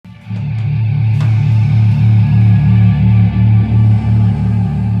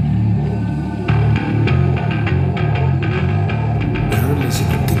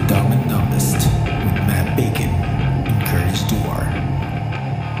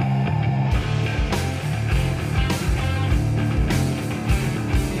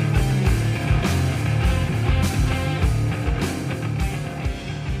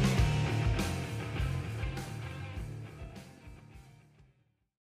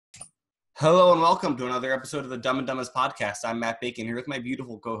Hello and welcome to another episode of the Dumb and Dumbest podcast. I'm Matt Bacon here with my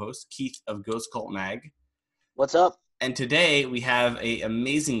beautiful co-host Keith of Ghost Cult Mag. What's up? And today we have an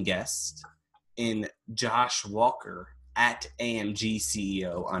amazing guest in Josh Walker at AMG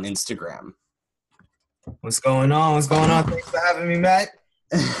CEO on Instagram. What's going on? Thanks for having me, Matt.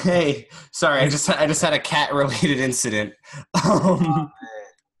 Hey, sorry, I just had a cat-related incident. These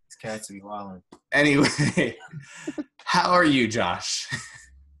cats be wilding. Anyway, how are you, Josh?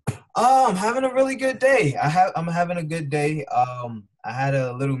 I'm having a really good day. I'm having a good day. I had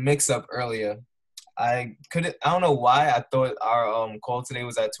a little mix-up earlier. I don't know why I thought our call today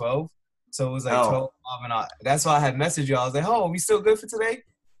was at 12. So it was like 12, and that's why I had messaged you. I was like, "Oh, we still good for today?"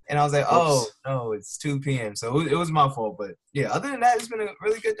 And I was like, "Oh, no, it's 2 p.m." So it was my fault. But yeah, other than that, it's been a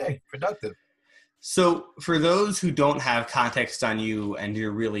really good day, productive. So for those who don't have context on you and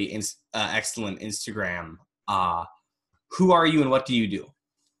your really excellent Instagram, who are you and what do you do?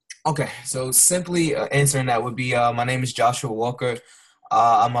 Okay, so simply answering that would be my name is Joshua Walker.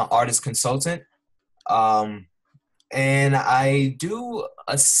 I'm an artist consultant, and I do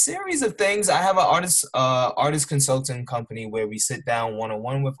a series of things. I have an artist consulting company where we sit down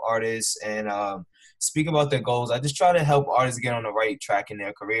one-on-one with artists and speak about their goals. I just try to help artists get on the right track in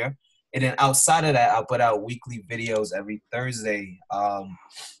their career. And then outside of that, I put out weekly videos every Thursday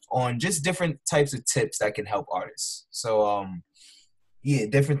on just different types of tips that can help artists. So, yeah,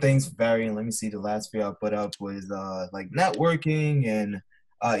 different things varying. Let me see. The last video I put up was like networking and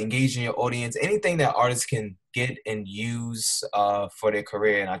engaging your audience. Anything that artists can get and use for their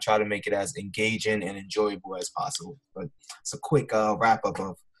career. And I try to make it as engaging and enjoyable as possible. But it's a quick wrap up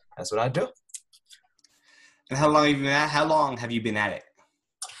of that's what I do. And how long have you been at it?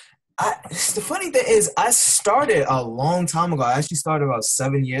 The funny thing is, I started a long time ago. I actually started about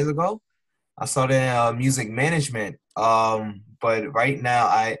 7 years ago. I started in music management. But right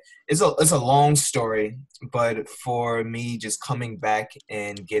now, it's a long story. But for me, just coming back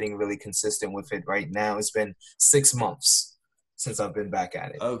and getting really consistent with it right now, it's been 6 months since I've been back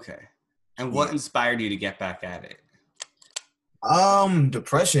at it. Okay. And what inspired you to get back at it?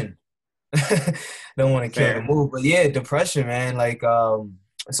 Depression. Don't want to kill the mood, but yeah, depression, man. Like,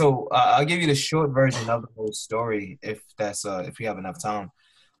 so I'll give you the short version of the whole story if you have enough time.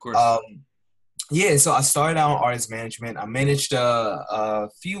 Of course. Yeah, so I started out in artist management. I managed a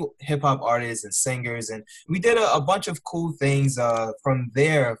few hip-hop artists and singers, and we did a bunch of cool things. From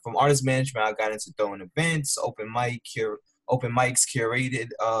there, from artist management, I got into throwing events, open mics,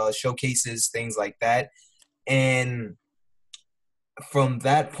 curated showcases, things like that. And from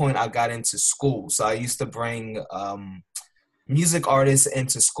that point, I got into school. So I used to bring music artists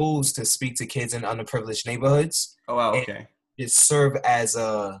into schools to speak to kids in underprivileged neighborhoods. Oh, wow, okay. Just serve as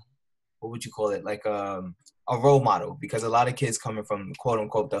what would you call it? Like a role model, because a lot of kids coming from quote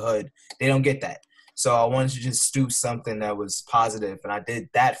unquote the hood, they don't get that. So I wanted to just do something that was positive, and I did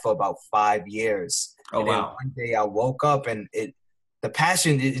that for about 5 years. Oh, and wow. then one day I woke up and the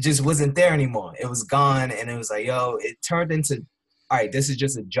passion, it just wasn't there anymore. It was gone, and it was like, it turned into, all right, this is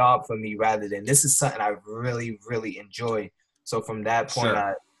just a job for me rather than this is something I really, really enjoy. So from that point, Sure.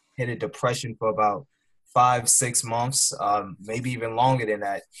 I hit a depression for about 5-6 months, maybe even longer than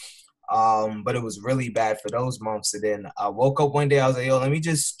that. But it was really bad for those months. And then I woke up one day, I was like, let me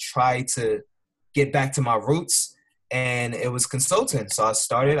just try to get back to my roots. And it was consulting. So I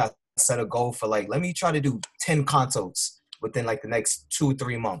set a goal for let me try to do 10 consults within the next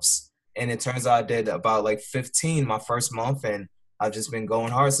 2-3 months. And it turns out I did about 15 my first month, and I've just been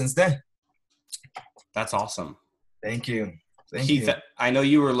going hard since then. That's awesome. Thank you. Keith, I know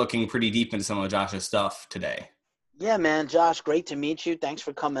you were looking pretty deep into some of Josh's stuff today. Yeah, man, Josh, great to meet you. Thanks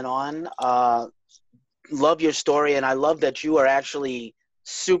for coming on. Love your story, and I love that you are actually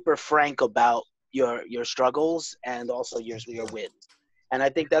super frank about your struggles and also your wins. And I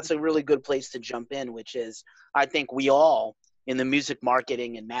think that's a really good place to jump in, which is I think we all in the music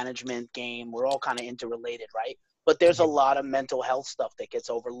marketing and management game, we're all kind of interrelated, right? But there's a lot of mental health stuff that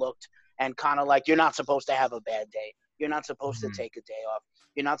gets overlooked, and kind of you're not supposed to have a bad day. You're not supposed to take a day off.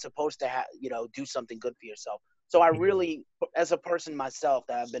 You're not supposed to do something good for yourself. So I really, as a person myself,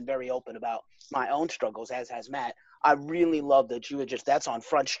 that I've been very open about my own struggles, as has Matt, I really love that you were that's on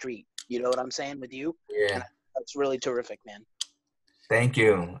Front Street. You know what I'm saying with you? Yeah. And that's really terrific, man. Thank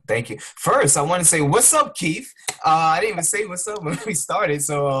you. First, I want to say, what's up, Keith? I didn't even say what's up when we started.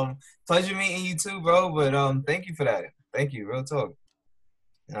 So pleasure meeting you too, bro. But thank you for that. Thank you. Real talk.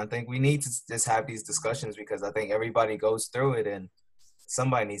 And I think we need to just have these discussions because I think everybody goes through it and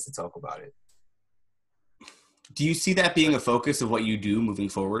somebody needs to talk about it. Do you see that being a focus of what you do moving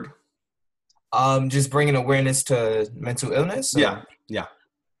forward? Just bringing awareness to mental illness? Yeah.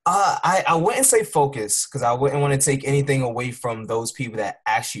 I wouldn't say focus because I wouldn't want to take anything away from those people that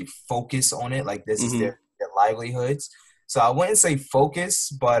actually focus on it. Like this is their livelihoods. So I wouldn't say focus,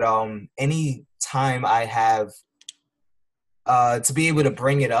 but any time I have to be able to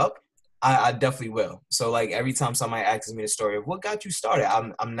bring it up, I definitely will. So like every time somebody asks me the story of what got you started,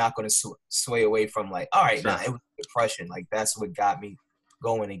 I'm not going to sway away from like, all right, Sure. nah, it was depression. Like that's what got me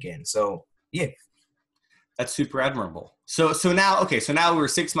going again. So yeah. That's super admirable. So now we're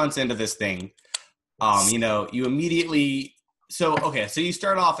 6 months into this thing. You immediately, so you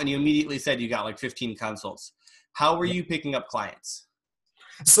start off and you immediately said you got like 15 consults. How were you picking up clients?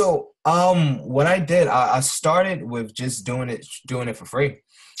 So what I did, I started with just doing it for free.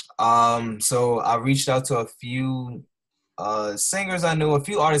 So I reached out to a few singers I knew, a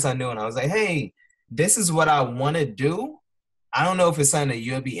few artists I knew, and I was like, hey, this is what I want to do. I don't know if it's something that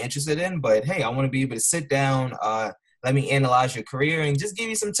you'll be interested in, but hey, I want to be able to sit down, let me analyze your career and just give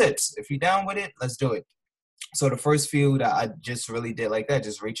you some tips. If you're down with it, let's do it. So the first few that I just really did like that,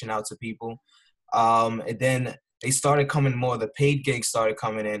 just reaching out to people. And then they started coming more, the paid gigs started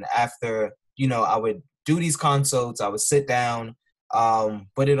coming in after, I would do these consults, I would sit down,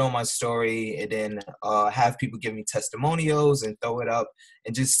 put it on my story, and then have people give me testimonials and throw it up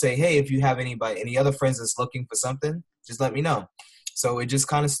and just say, hey, if you have any other friends that's looking for something, just let me know. So it just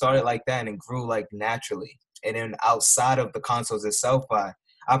kind of started like that and it grew like naturally. And then outside of the consults itself,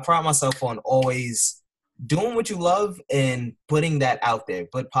 I pride myself on always doing what you love and putting that out there,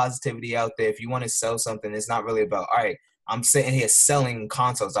 put positivity out there. If you want to sell something, it's not really about, all right, I'm sitting here selling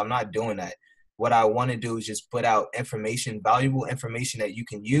consults. I'm not doing that. What I want to do is just put out information, valuable information that you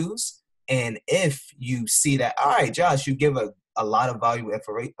can use. And if you see that, all right, Josh, you give a lot of valuable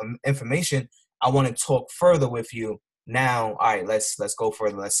information, I want to talk further with you. Now, all right, let's go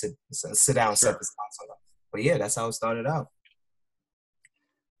further. Let's sit down and set this consult up. But yeah, that's how it started out.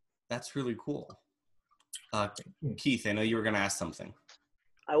 That's really cool. Keith, I know you were going to ask something.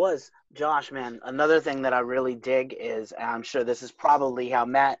 I was. Josh, man, another thing that I really dig is, and I'm sure this is probably how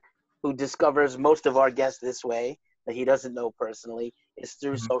Matt, who discovers most of our guests this way, that he doesn't know personally, is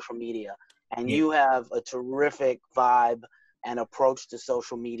through social media. And you have a terrific vibe and approach to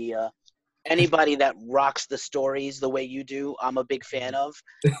social media. Anybody that rocks the stories the way you do, I'm a big fan of.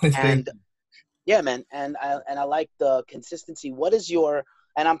 And yeah, man, and I like the consistency. What is your,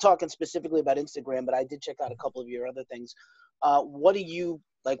 and I'm talking specifically about Instagram, but I did check out a couple of your other things. What do you,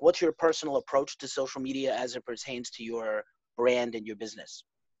 like, what's your personal approach to social media as it pertains to your brand and your business?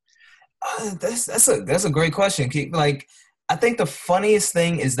 That's a great question. Like, I think the funniest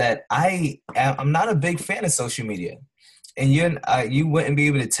thing is that I'm not a big fan of social media. And you wouldn't be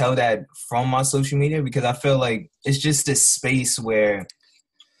able to tell that from my social media because I feel like it's just this space where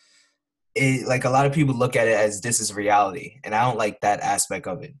like a lot of people look at it as this is reality, and I don't like that aspect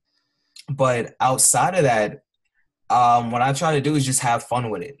of it. But outside of that, what I try to do is just have fun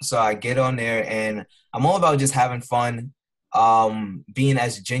with it. So I get on there, and I'm all about just having fun, being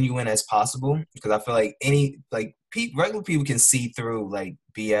as genuine as possible because I feel like regular people can see through like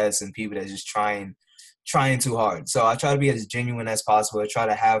BS and people that just trying too hard. So I try to be as genuine as possible. I try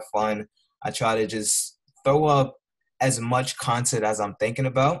to have fun. I try to just throw up as much content as I'm thinking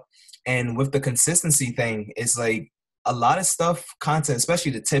about. And with the consistency thing, it's like a lot of content,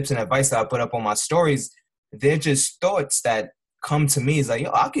 especially the tips and advice that I put up on my stories, they're just thoughts that come to me. It's like,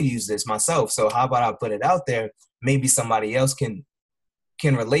 yo, I could use this myself. So how about I put it out there? Maybe somebody else can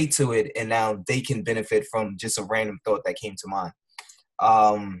relate to it, and now they can benefit from just a random thought that came to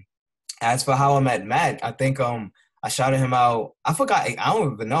mind. As for how I met Matt, I think I shouted him out. I forgot. I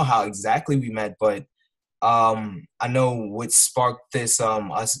don't even know how exactly we met, but I know what sparked this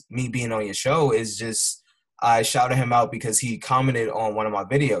me being on your show is just I shouted him out because he commented on one of my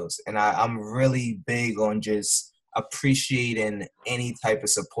videos, and I'm really big on just appreciating any type of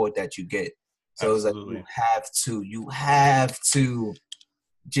support that you get. So it's like you have to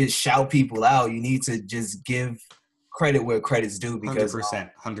just shout people out. You need to just give credit where credit's due because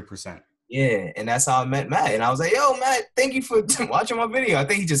 100%. Yeah, and that's how I met Matt. And I was like, yo, Matt, thank you for watching my video. I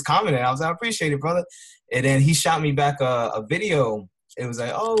think he just commented. I was like, I appreciate it, brother. And then he shot me back a video. It was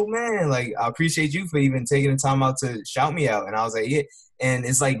like, oh, man, like, I appreciate you for even taking the time out to shout me out. And I was like, yeah. And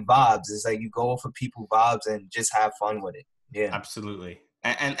it's like vibes. It's like you go for people vibes and just have fun with it. Yeah. Absolutely.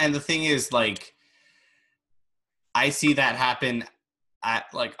 And the thing is, like, I see that happen at,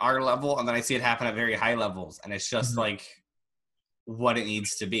 like, our level, and then I see it happen at very high levels. And it's just, like, what it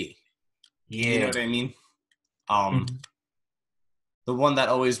needs to be. Yeah. You know what I mean? The one that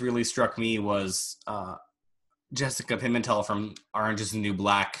always really struck me was Jessica Pimentel from Orange is the New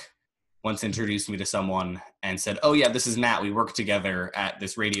Black. once introduced me to someone and said, "Oh yeah, this is Matt. We work together at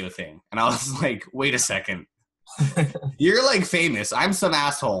this radio thing." And I was like, "Wait a second. You're like famous. I'm some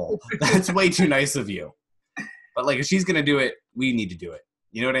asshole. That's way too nice of you." But like, if she's gonna do it, we need to do it.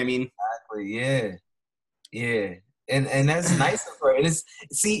 You know what I mean? Exactly. Yeah. Yeah. And that's nice of her. And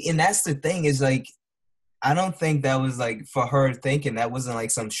and that's the thing is like, I don't think that was like for her thinking that wasn't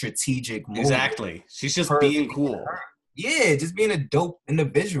like some strategic move. Exactly. She's just Her being cool. Yeah, just being a dope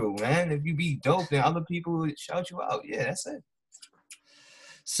individual, man. If you be dope, then other people would shout you out. Yeah, that's it.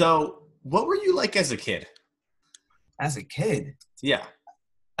 So, what were you like as a kid? As a kid? Yeah.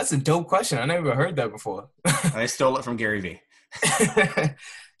 That's a dope question. I never heard that before. I stole it from Gary Vee.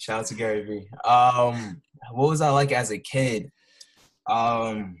 Shout out to Gary Vee. What was I like as a kid?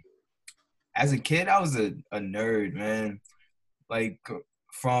 As a kid, I was a nerd, man. Like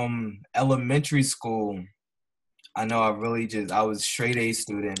from elementary school, I know I was straight A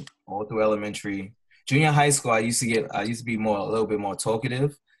student all through elementary. Junior high school, I used to be a little bit more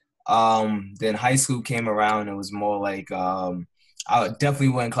talkative. Then high school came around, it was more like, I definitely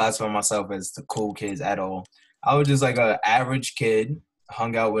wouldn't classify myself as the cool kids at all. I was just like an average kid,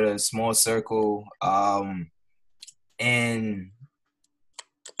 hung out with a small circle, and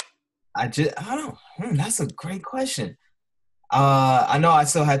I don't know. That's a great question. I know I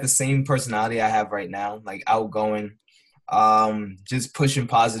still had the same personality I have right now, like outgoing, just pushing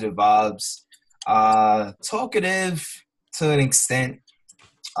positive vibes, talkative to an extent.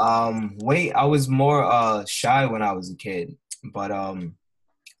 I was more shy when I was a kid, but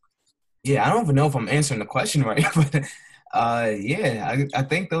yeah, I don't even know if I'm answering the question right, but yeah, I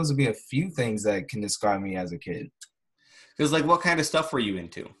think those would be a few things that can describe me as a kid. Because like, what kind of stuff were you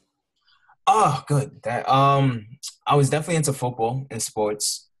into? Oh, good. I was definitely into football and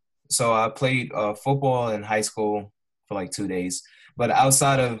sports. So I played football in high school for like 2 days. But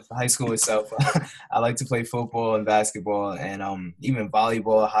outside of high school itself, I like to play football and basketball and even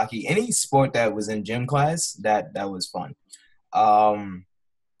volleyball, hockey, any sport that was in gym class, that was fun. Can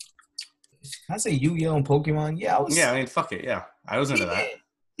I say Yu-Gi-Oh! And Pokemon? Yeah, I mean, fuck it. Yeah, I was into that.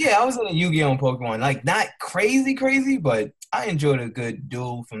 Yeah, I was into Yu-Gi-Oh! And Pokemon. Like, not crazy, but I enjoyed a good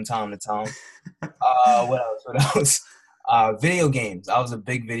duel from time to time. What else? Video games. I was a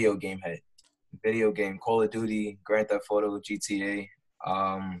big video game head. Video game, Call of Duty, Grand Theft Auto, GTA.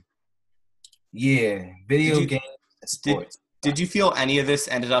 Yeah, video games, sports. Did you feel any of this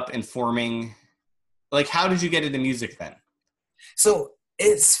ended up informing, like, how did you get into music then? So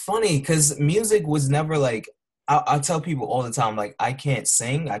it's funny because music was never like, I tell people all the time, like, I can't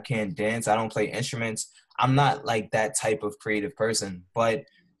sing, I can't dance, I don't play instruments. I'm not like that type of creative person, but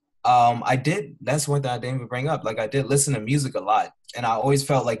that's one thing I didn't even bring up. Like, I did listen to music a lot, and I always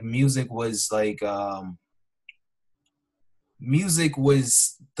felt like music was the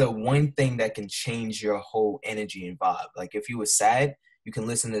one thing that can change your whole energy and vibe. Like, if you were sad, you can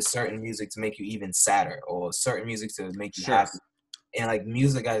listen to certain music to make you even sadder, or certain music to make you happy. And like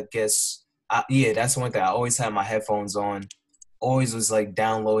music, I guess, that's one thing. I always had my headphones on, always was like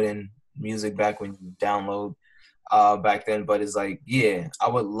downloading music back when you download back then. But it's like, yeah, I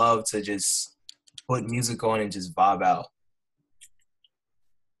would love to just put music on and just vibe out.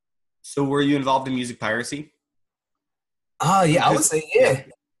 So were you involved in music piracy? Yeah, I would say yeah.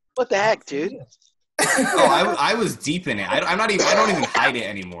 What the heck, dude? I was deep in it. I don't even hide it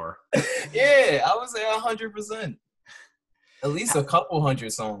anymore. Yeah, I would say 100%. At least a couple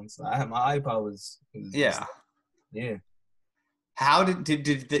hundred songs. My iPod was yeah. Yeah. How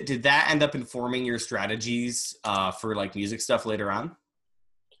did that end up informing your strategies for like music stuff later on?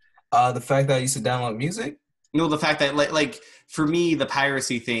 The fact that I used to download music? No, the fact that like for me, the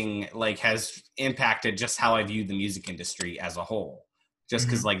piracy thing like has impacted just how I view the music industry as a whole. Just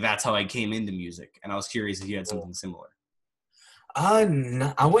because like that's how I came into music, and I was curious if you had something similar.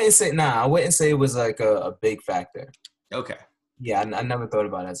 No, I wouldn't say it was like a big factor. Okay. Yeah, I never thought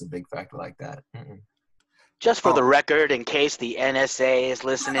about it as a big factor like that. Mm-mm. Just for the record, in case the NSA is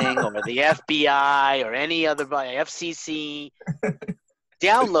listening, or the FBI, or any other FCC,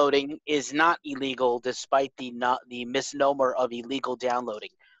 downloading is not illegal, despite the misnomer of illegal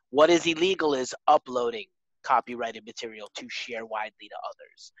downloading. What is illegal is uploading copyrighted material to share widely to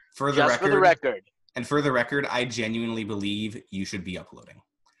others. For the record. And for the record, I genuinely believe you should be uploading.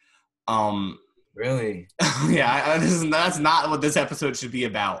 Really? Yeah, that's not what this episode should be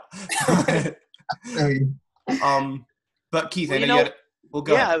about. But Keith, I know we'll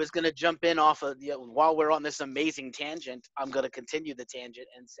go. Yeah, I was going to jump in off of while we're on this amazing tangent. I'm going to continue the tangent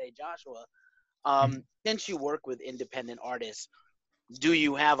and say, Joshua, since you work with independent artists, do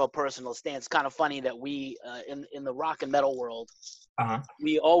you have a personal stance? Kind of funny that we in the rock and metal world,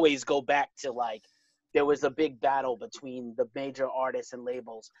 we always go back to like there was a big battle between the major artists and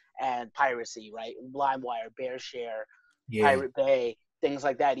labels and piracy, right? LimeWire, BearShare, Pirate Bay, things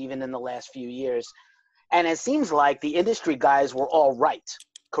like that, even in the last few years. And it seems like the industry guys were all right,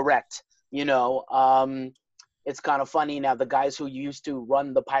 correct. You know, it's kind of funny now. The guys who used to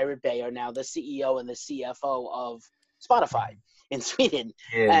run the Pirate Bay are now the CEO and the CFO of Spotify in Sweden.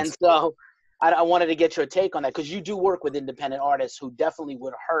 Yes. And so I wanted to get your take on that, because you do work with independent artists who definitely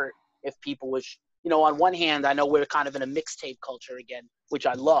would hurt if people was, you know, on one hand, I know we're kind of in a mixtape culture again, which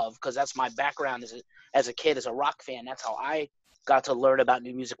I love because that's my background as a kid, as a rock fan. That's how I got to learn about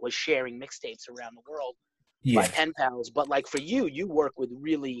new music, was sharing mixtapes around the world by pen pals. But like for you, you work with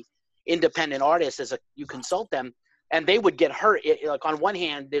really independent artists you consult them, and they would get hurt. Like on one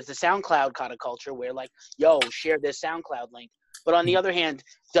hand, there's the SoundCloud kind of culture where like, yo, share this SoundCloud link. But on the other hand,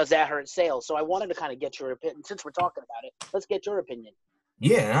 does that hurt sales? So I wanted to kind of get your opinion. Since we're talking about it, let's get your opinion.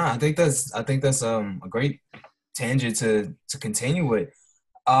 Yeah, I think that's a great tangent to continue with.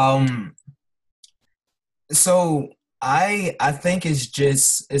 So I think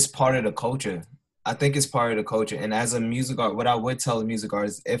it's part of the culture. I think it's part of the culture. And as a music art, what I would tell a music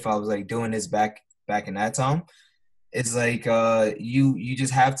artist if I was like doing this back in that time, it's like you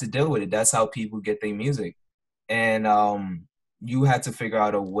just have to deal with it. That's how people get their music. And you have to figure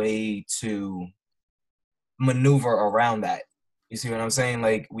out a way to maneuver around that. You see what I'm saying?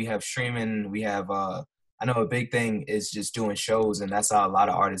 Like we have streaming, we have I know a big thing is just doing shows, and that's how a lot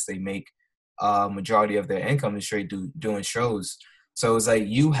of artists, they make majority of their income is straight doing shows. So it's like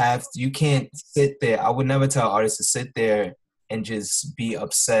you can't sit there. I would never tell artists to sit there and just be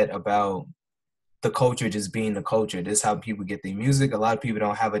upset about the culture just being the culture. This is how people get their music. A lot of people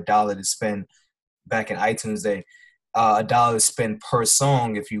don't have $1 to spend. Back in iTunes Day, $1 to spend per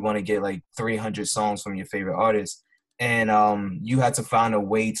song if you want to get like 300 songs from your favorite artist. And you have to find a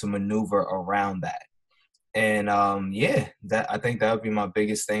way to maneuver around that. And I think that would be my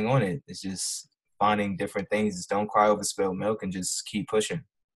biggest thing on it. It's just finding different things. Just don't cry over spilled milk and just keep pushing.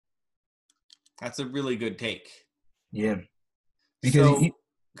 That's a really good take. Yeah. Because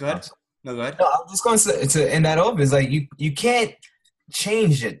go ahead. No, go ahead. No, I'm just going to say, to end that off, is like you can't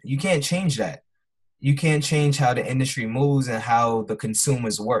change it. You can't change that. You can't change how the industry moves and how the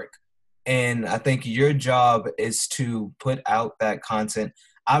consumers work. And I think your job is to put out that content.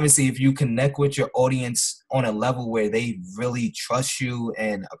 Obviously, if you connect with your audience on a level where they really trust you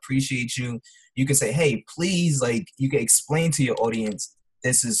and appreciate you, you can say, hey, please, like, you can explain to your audience,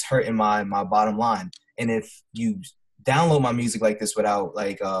 this is hurting my bottom line. And if you download my music like this without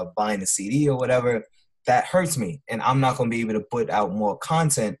like buying a CD or whatever, that hurts me. And I'm not going to be able to put out more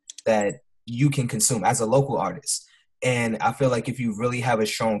content that you can consume as a local artist. And I feel like if you really have a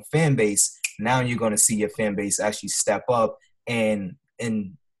strong fan base, now you're going to see your fan base actually step up and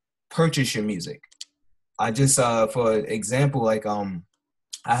purchase your music. I just, for example, like, I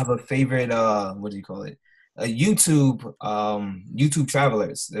have a favorite, what do you call it? YouTube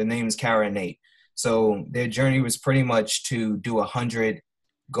travelers. Their name is Kara and Nate. So their journey was pretty much to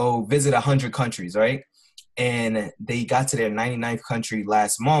go visit 100 countries, right? And they got to their 99th country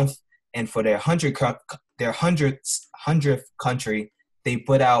last month. And for their 100th country, they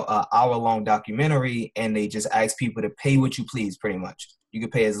put out an hour-long documentary, and they just asked people to pay what you please, pretty much. You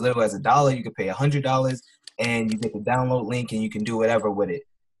could pay as little as $1, you could pay $100, and you get the download link, and you can do whatever with it.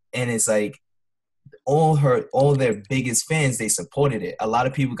 And it's like all their biggest fans, they supported it. A lot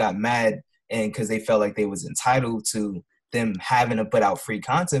of people got mad, and because they felt like they was entitled to them having to put out free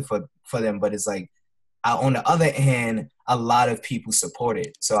content for them, but it's like, on the other hand, a lot of people support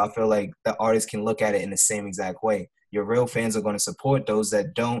it. So I feel like the artists can look at it in the same exact way. Your real fans are going to support. Those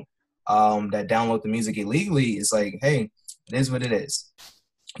that don't, that download the music illegally, it's like, hey, it is what it is.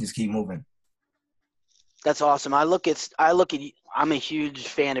 Just keep moving. That's awesome. I'm a huge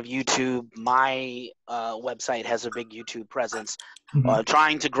fan of YouTube. My website has a big YouTube presence,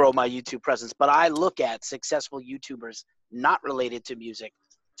 trying to grow my YouTube presence. But I look at successful YouTubers not related to music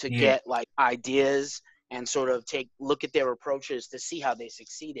to get like ideas and sort of look at their approaches to see how they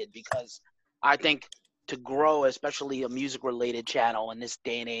succeeded. Because I think to grow, especially a music related channel in this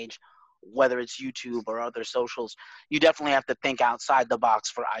day and age, whether it's YouTube or other socials, you definitely have to think outside the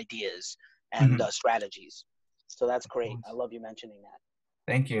box for ideas and strategies. So that's great. I love you mentioning that.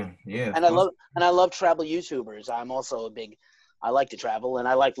 Thank you. Yeah. And I love travel YouTubers. I'm also I like to travel, and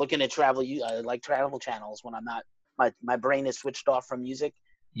I like looking at travel channels when I'm not, my brain is switched off from music,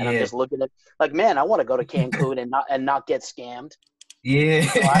 and I'm just looking at, like, man, I want to go to Cancun and not get scammed. Yeah.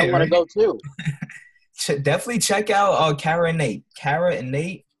 So I want to go too. definitely check out Kara and Nate. Kara and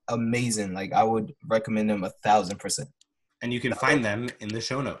Nate, amazing. Like I would recommend them 1,000%. And you can find them in the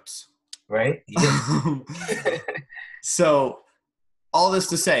show notes. Right? Yeah. So all this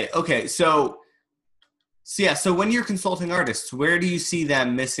to say, okay, so when you're consulting artists, where do you see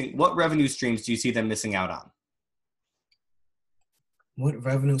them missing? What revenue streams do you see them missing out on? What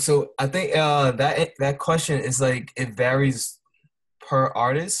revenue? So I think that question is like it varies per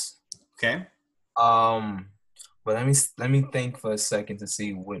artist. Okay. But let me think for a second to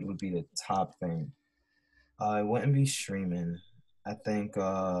see what would be the top thing. It wouldn't be streaming. I think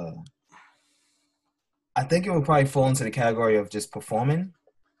it would probably fall into the category of just performing.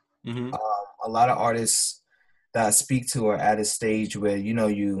 Mm-hmm. A lot of artists that I speak to are at a stage where you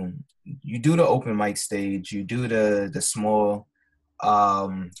do the open mic stage, you do the small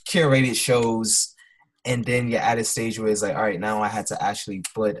curated shows, and then you're at a stage where it's like, all right, now I had to actually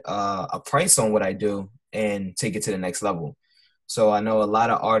put a price on what I do and take it to the next level. So I know a lot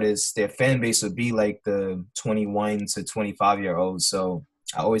of artists, their fan base would be like the 21 to 25-year-olds. So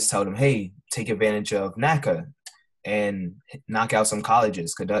I always tell them, hey, take advantage of NACA and knock out some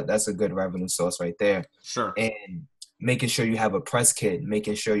colleges, because that's a good revenue source right there. Sure. And making sure you have a press kit,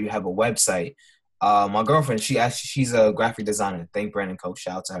 making sure you have a website. My girlfriend, she's a graphic designer. Thank Brandon Coach,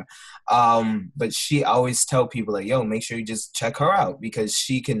 shout out to her. But I always tell people like, yo, make sure you just check her out, because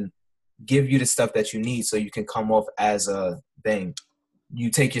she can give you the stuff that you need so you can come off as a thing. You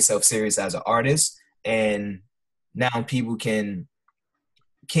take yourself serious as an artist, and now people can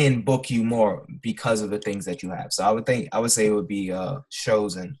book you more because of the things that you have. So I would say it would be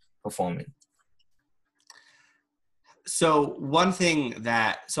shows and performing. So one thing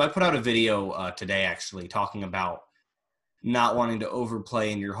so I put out a video today actually talking about not wanting to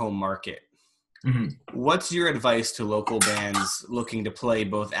overplay in your home market. Mm-hmm. What's your advice to local bands looking to play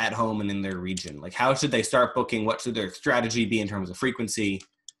both at home and in their region? Like, how should they start booking? What should their strategy be in terms of frequency?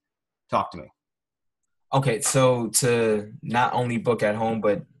 Talk to me. Okay, so to not only book at home,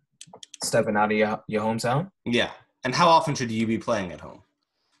 but stepping out of your hometown? Yeah. And how often should you be playing at home?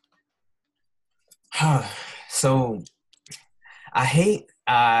 So I hate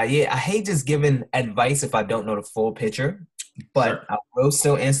just giving advice if I don't know the full picture, but Sure. I will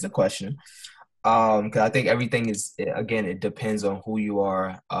still answer the question. Because I think everything it depends on who you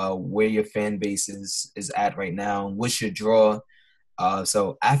are, where your fan base is at right now, what's your draw.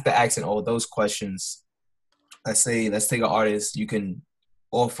 So after asking all those questions, let's take an artist, you can,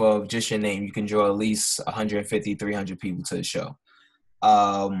 off of just your name, you can draw at least 150, 300 people to the show.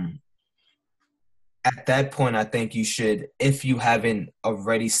 At that point, I think you should, if you haven't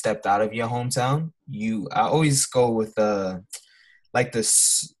already stepped out of your hometown, I always go with make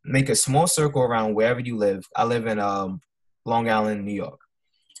a small circle around wherever you live. I live in Long Island, New York.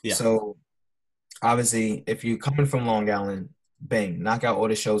 Yeah. So obviously, if you're coming from Long Island, bang, knock out all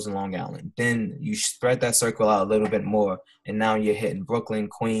the shows in Long Island. Then you spread that circle out a little bit more, and now you're hitting Brooklyn,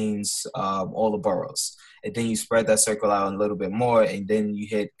 Queens, all the boroughs. And then you spread that circle out a little bit more, and then you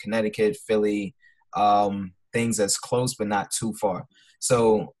hit Connecticut, Philly, things that's close but not too far.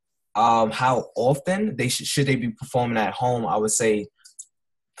 So how often should they be performing at home? I would say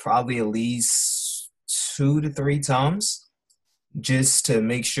probably at least 2 to 3 times, just to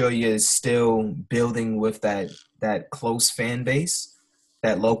make sure you're still building with that close fan base,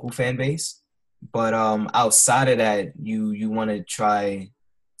 that local fan base. But outside of that, you want to try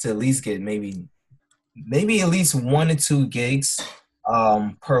to at least get maybe at least 1 or 2 gigs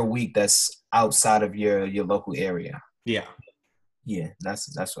per week that's outside of your local area. Yeah. Yeah,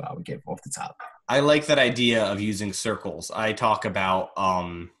 that's what I would get off the top. I like that idea of using circles. I talk about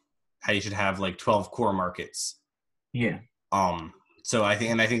how you should have like 12 core markets. Yeah. So I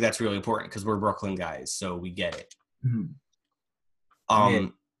think that's really important because we're Brooklyn guys, so we get it. Mm-hmm. Yeah.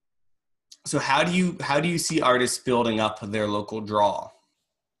 So how do you see artists building up their local draw?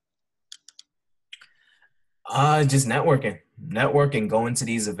 Just networking, going to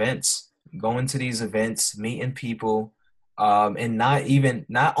these events, meeting people. And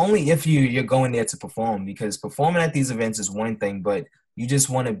not only if you're going there to perform, because performing at these events is one thing, but you just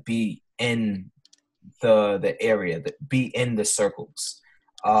want to be in the area, be in the circles.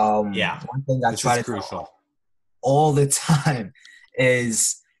 One thing I try to do all the time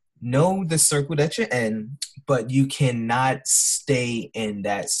is know the circle that you're in, but you cannot stay in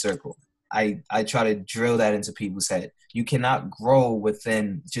that circle. I try to drill that into people's head. You cannot grow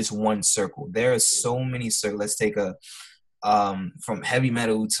within just one circle. There are so many circles. Let's take from heavy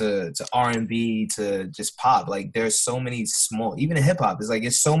metal to R&B to just pop. Like there's so many small, even in hip hop, it's like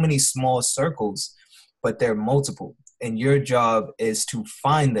it's so many small circles, but they're multiple. And your job is to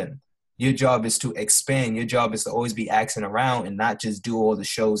find them. Your job is to expand. Your job is to always be asking around and not just do all the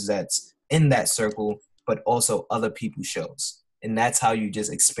shows that's in that circle, but also other people's shows. And that's how you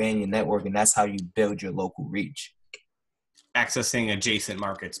just expand your network, and that's how you build your local reach. Accessing adjacent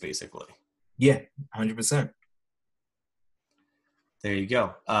markets, basically. Yeah, 100%. There you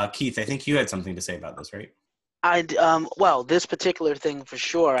go. Keith, I think you had something to say about this, right? Well, this particular thing for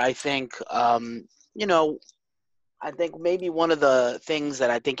sure, I think, you know, I think maybe one of the things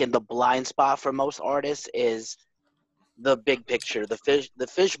that I think in the blind spot for most artists is the big picture. The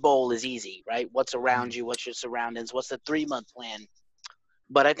fishbowl is easy, right? What's around you, what's your surroundings, what's the 3-month plan?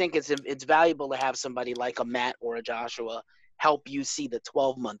 But I think it's valuable to have somebody like a Matt or a Joshua help you see the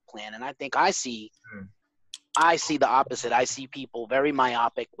 12-month plan. And I think I see the opposite. I see people very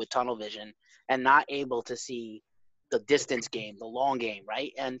myopic with tunnel vision and not able to see the distance game, the long game,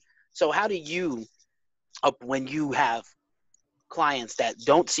 right? And so how do you, when you have clients that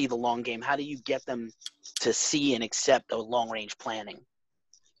don't see the long game, how do you get them to see and accept the long-range planning?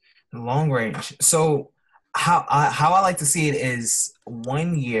 Long range. So how I like to see it is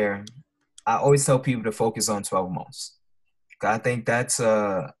 1 year. I always tell people to focus on 12 months. I think that's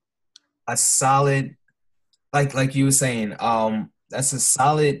a solid, like you were saying, that's a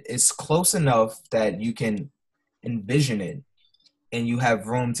solid, it's close enough that you can envision it and you have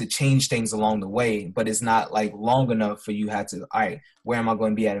room to change things along the way, but it's not like long enough for you have to, all right, where am I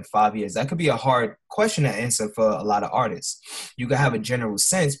going to be at in 5 years? That could be a hard question to answer for a lot of artists. You can have a general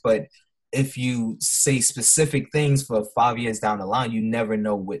sense, but if you say specific things for 5 years down the line, you never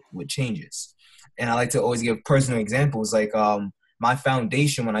know what changes. And I like to always give personal examples. Like my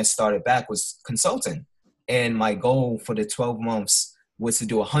foundation when I started back was consulting. And my goal for the 12 months was to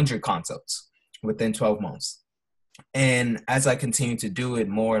do 100 consults within 12 months. And as I continue to do it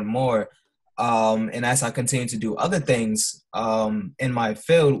more and more, and as I continue to do other things in my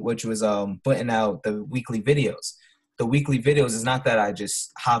field, which was putting out the weekly videos. The weekly videos is not that I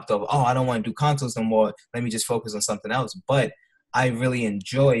just hopped over, oh, I don't want to do consults no more, let me just focus on something else. But I really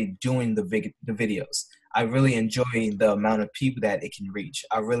enjoy doing the videos. I really enjoy the amount of people that it can reach.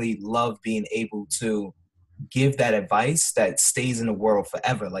 I really love being able to give that advice that stays in the world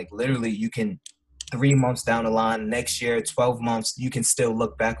forever. Like literally you can 3 months down the line, next year, 12 months, you can still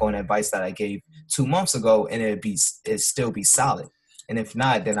look back on advice that I gave 2 months ago and it'd still be solid. And if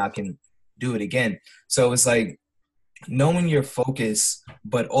not, then I can do it again. So it's like knowing your focus,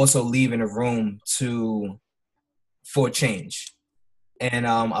 but also leaving a room for change. And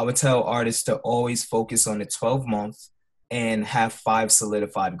I would tell artists to always focus on the 12 months and have 5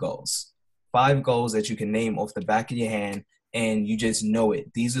 solidified goals. 5 goals that you can name off the back of your hand and you just know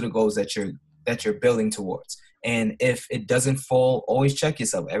it. These are the goals that you're building towards. And if it doesn't fall, always check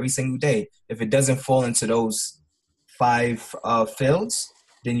yourself every single day. If it doesn't fall into those 5 fields,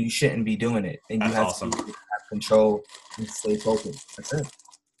 then you shouldn't be doing it. And That's you have awesome. to have control and stay focused. That's it.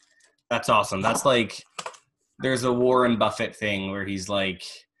 That's awesome. That's like, there's a Warren Buffett thing where he's like,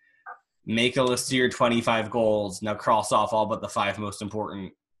 make a list of your 25 goals. Now cross off all but the 5 most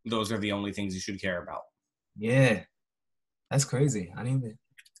important. Those are the only things you should care about. Yeah. That's crazy. I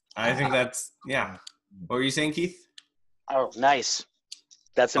think that's, yeah. What were you saying, Keith? Oh, nice.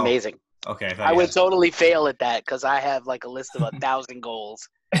 That's amazing. Okay. I would totally fail at that because I have like a list of 1,000 goals.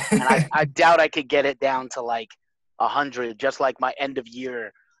 And I doubt I could get it down to like 100, just like my end of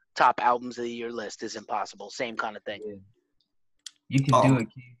year top albums of the year list is impossible. Same kind of thing. Yeah. You can do it,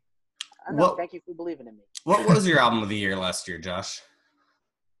 Keith. I know. Thank you for believing in me. What was your album of the year last year, Josh?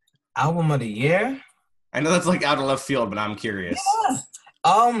 Album of the year? I know that's like out of left field, but I'm curious. Yeah.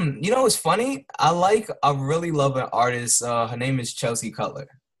 You know what's funny? I really love an artist. Her name is Chelsea Cutler.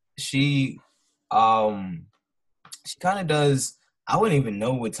 She kind of does, I wouldn't even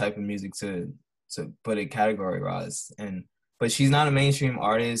know what type of music to put it categorized. But she's not a mainstream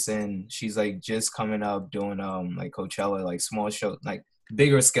artist, and she's like just coming up doing like Coachella, like small show, like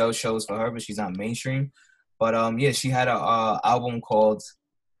bigger scale shows for her, but she's not mainstream. But yeah, she had a album called,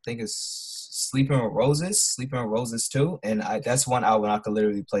 I think it's Sleeping with Roses 2, and that's one album I could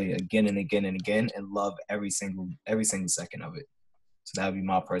literally play again and again and again and love every single second of it. So that would be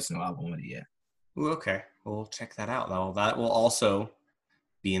my personal album of the year. Ooh, okay, we'll check that out. That will also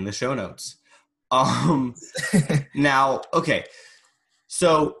be in the show notes. Now, okay,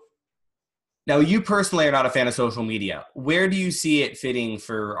 so now you personally are not a fan of social media. Where do you see it fitting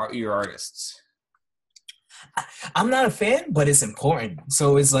for your artists? I'm not a fan, but it's important.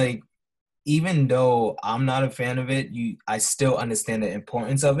 So it's like, even though I'm not a fan of it, I still understand the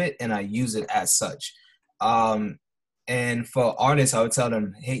importance of it, and I use it as such. And for artists, I would tell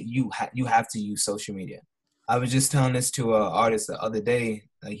them, hey, you have to use social media. I was just telling this to an artist the other day.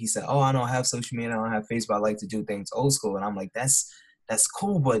 Like he said, oh, I don't have social media, I don't have Facebook, I like to do things old school. And I'm like, that's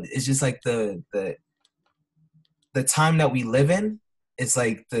cool, but it's just like the time that we live in, it's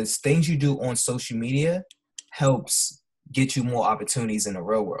like the things you do on social media helps get you more opportunities in the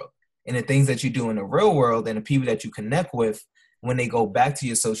real world. And the things that you do in the real world and the people that you connect with, when they go back to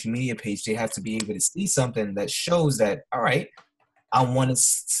your social media page, they have to be able to see something that shows that, all right, I want to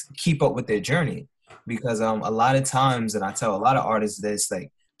keep up with their journey. Because a lot of times, and I tell a lot of artists this,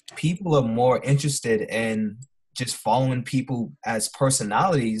 like, people are more interested in just following people as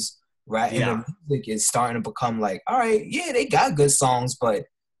personalities, right? Yeah. And the music is starting to become like, all right, yeah, they got good songs, but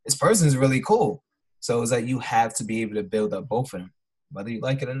this person's really cool. So it's like you have to be able to build up both of them, whether you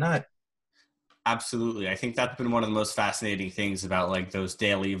like it or not. Absolutely. I think that's been one of the most fascinating things about like those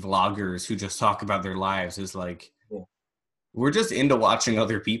daily vloggers who just talk about their lives is like, we're just into watching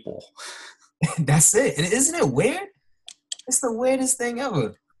other people. That's it. And isn't it weird? It's the weirdest thing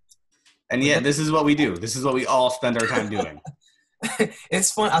ever. And yet this is what we do. This is what we all spend our time doing.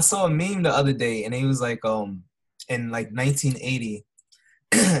 It's fun. I saw a meme the other day and it was like, in like 1980,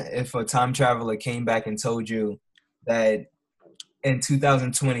 if a time traveler came back and told you that in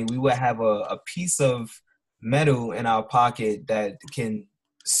 2020 we would have a piece of metal in our pocket that can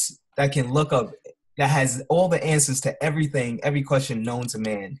look up, that has all the answers to everything, every question known to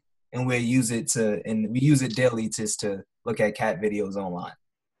man, and we use it daily just to look at cat videos online.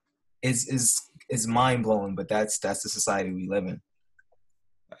 It's mind blowing, but that's the society we live in.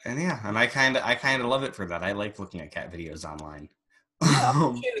 And yeah, and I kind of love it for that. I like looking at cat videos online. Yeah,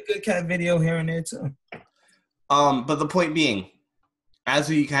 I'm getting a good cat video here and there too. But the point being, as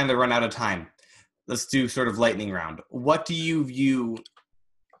we kind of run out of time, let's do sort of lightning round. What do you view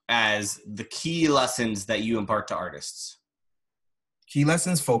as the key lessons that you impart to artists? Key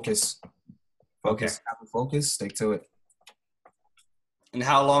lessons: focus. Okay. Have a focus. Stick to it. And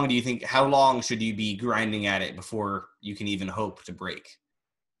how long should you be grinding at it before you can even hope to break?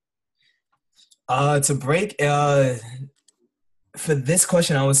 To break, for this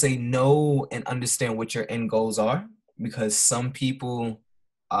question, I would say know and understand what your end goals are, because some people,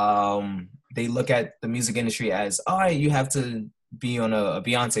 they look at the music industry as, all right, you have to be on a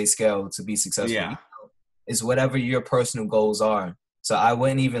Beyonce scale to be successful. Yeah. It's whatever your personal goals are. So I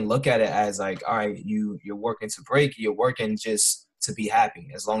wouldn't even look at it as like, all right, you're working to break, you're working just to be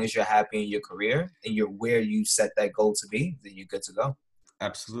happy. As long as you're happy in your career and you're where you set that goal to be, then you're good to go.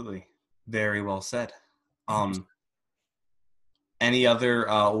 Absolutely. Very well said. Any other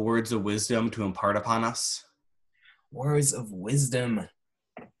words of wisdom to impart upon us? Words of wisdom.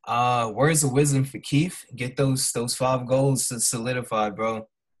 Words of wisdom for Keith. Get those 5 goals solidified, bro.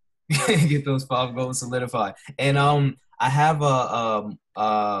 Get those 5 goals solidified. And I have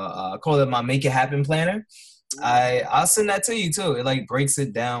I call it my Make It Happen planner. I'll send that to you too. It like breaks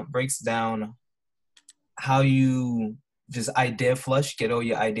down how you just idea flush, get all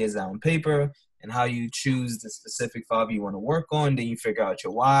your ideas down on paper, and how you choose the specific 5 you want to work on. Then you figure out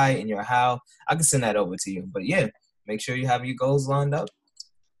your why and your how. I can send that over to you. But yeah, make sure you have your goals lined up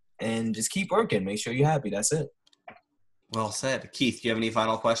and just keep working. Make sure you're happy. That's it. Well said. Keith, do you have any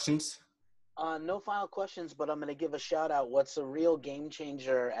final questions? No final questions, but I'm going to give a shout out. What's a real game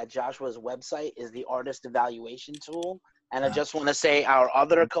changer at Joshua's website is the artist evaluation tool. And I just want to say our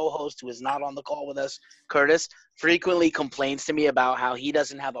other co-host who is not on the call with us, Curtis, frequently complains to me about how he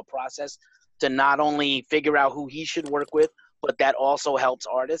doesn't have a process to not only figure out who he should work with, but that also helps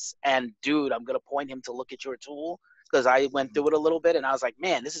artists. And dude, I'm going to point him to look at your tool, because I went through it a little bit and I was like,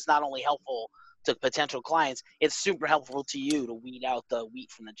 man, this is not only helpful to potential clients, it's super helpful to you to weed out the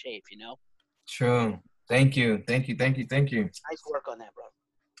wheat from the chaff, you know? True. Thank you. Nice work on that, bro.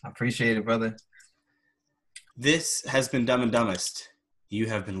 I appreciate it, brother. This has been Dumb and Dumbest. You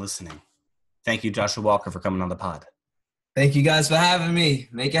have been listening. Thank you, Joshua Walker, for coming on the pod. Thank you guys for having me.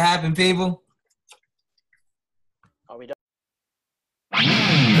 Make it happen, people. Are we done?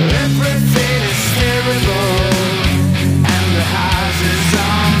 Everything is terrible.